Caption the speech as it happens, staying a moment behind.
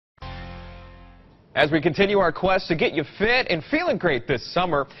As we continue our quest to get you fit and feeling great this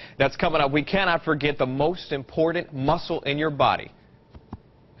summer, that's coming up. We cannot forget the most important muscle in your body.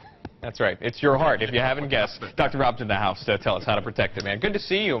 That's right. It's your heart, if you haven't guessed. Dr. Rob's in the house to tell us how to protect it, man. Good to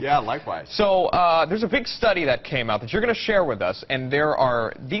see you. Yeah, likewise. So there's a big study that came out that you're going to share with us, and there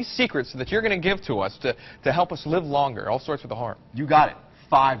are these secrets that you're going to give to us to help us live longer, all sorts with the heart. You got it.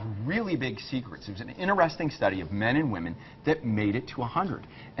 5 really big secrets. It was an interesting study of men and women that made it to 100.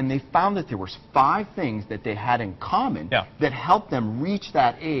 And they found that there was 5 things that they had in common that helped them reach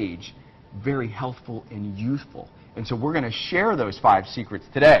that age very healthful and youthful. And so we're going to share those 5 secrets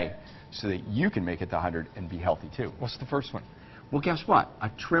today so that you can make it to 100 and be healthy too. What's the first one? Well, guess what?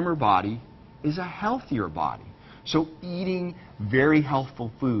 A trimmer body is a healthier body. So eating very healthful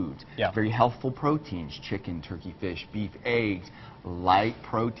foods, very healthful proteins, chicken, turkey, fish, beef, eggs, light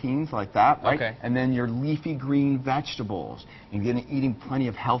proteins like that, right? Okay. And then your leafy green vegetables, and then eating plenty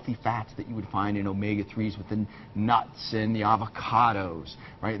of healthy fats that you would find in omega-3s with the nuts and the avocados,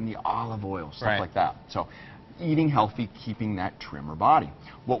 right, and the olive oil, stuff like that. So eating healthy, keeping that trimmer body.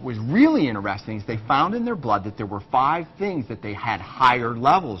 What was really interesting is they found in their blood that there were 5 things that they had higher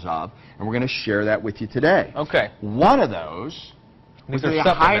levels of, and we're going to share that with you today. Okay. One of those was These are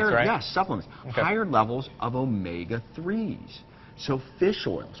supplements, higher, right? Supplements. Okay. Higher levels of omega-3s. So fish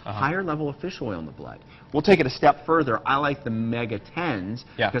oils, higher level of fish oil in the blood. We'll take it a step further. I like the omega-10s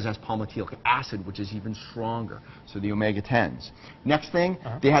because that's palmitoleic acid, which is even stronger. So the omega-10s. Next thing,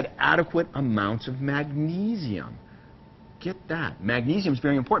 they had adequate amounts of magnesium. Get that. Magnesium is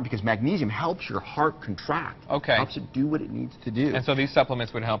very important because magnesium helps your heart contract. Okay. Helps it do what it needs to do. And so these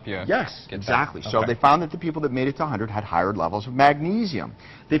supplements would help you. Yes, exactly. That. So they found that the people that made it to 100 had higher levels of magnesium.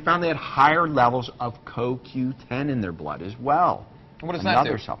 They found they had higher levels of CoQ10 in their blood as well. What does that do?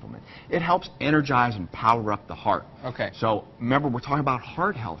 Another supplement. It helps energize and power up the heart. Okay. So remember, we're talking about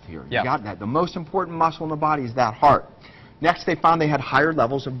heart health here. You got that. The most important muscle in the body is that heart. Next, they found they had higher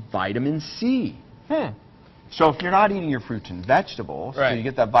levels of vitamin C. So if you're not eating your fruits and vegetables, so you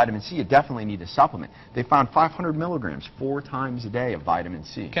get that vitamin C, you definitely need a supplement. They found 500 milligrams 4 times a day of vitamin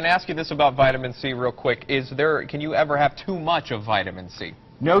C. Can I ask you this about vitamin C real quick? Can you ever have too much of vitamin C?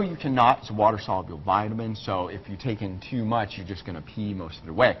 No, you cannot. It's a water-soluble vitamin, so if you take in too much, you're just going to pee most of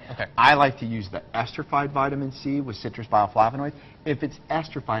the way. Okay. I like to use the esterified vitamin C with citrus bioflavonoids. If it's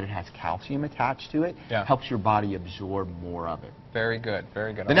esterified, it has calcium attached to it. Helps your body absorb more of it. Very good,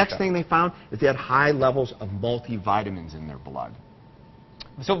 very good. The next thing they found is they had high levels of multivitamins in their blood.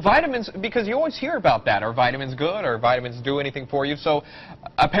 So vitamins, because you always hear about that, are vitamins good, or vitamins do anything for you? So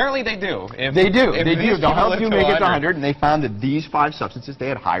apparently they do. They do. They'll help you make it to 100, and they found that these 5 substances, they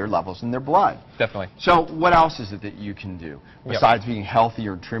had higher levels in their blood. Definitely. So what else is it that you can do besides being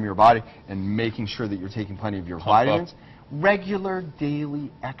healthier and trim your body and making sure that you're taking plenty of your vitamins? Regular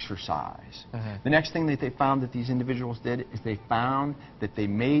daily exercise. The next thing that they found that these individuals did is they found that they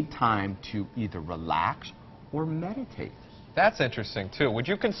made time to either relax or meditate. That's interesting, too. Would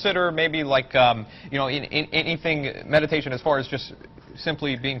you consider maybe like, you know, anything, meditation as far as just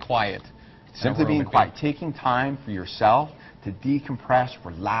simply being quiet? Simply being quiet. Taking time for yourself to decompress,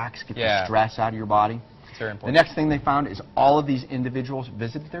 relax, get the stress out of your body. It's very important. The next thing they found is all of these individuals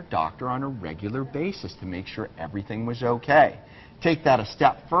visited their doctor on a regular basis to make sure everything was okay. Take that a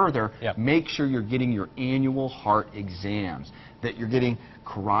step further, make sure you're getting your annual heart exams, that you're getting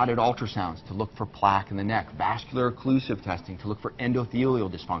carotid ultrasounds to look for plaque in the neck, vascular occlusive testing to look for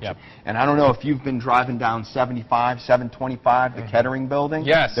endothelial dysfunction. And I don't know if you've been driving down 75, 725, the Kettering building.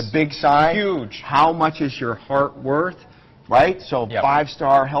 The big sign. Huge. How much is your heart worth? Right? So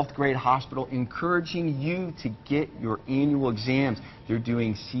 5-star health grade hospital encouraging you to get your annual exams. They're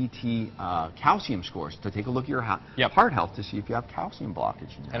doing CT calcium scores to take a look at your heart health to see if you have calcium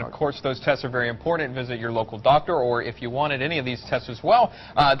blockage in your heart. Of course, those tests are very important. Visit your local doctor, or if you wanted any of these tests as well,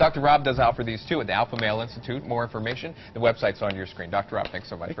 Dr. Rob does offer these too at the Alpha Male Institute. More information, the website's on your screen. Dr. Rob, thanks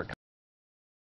so much for coming.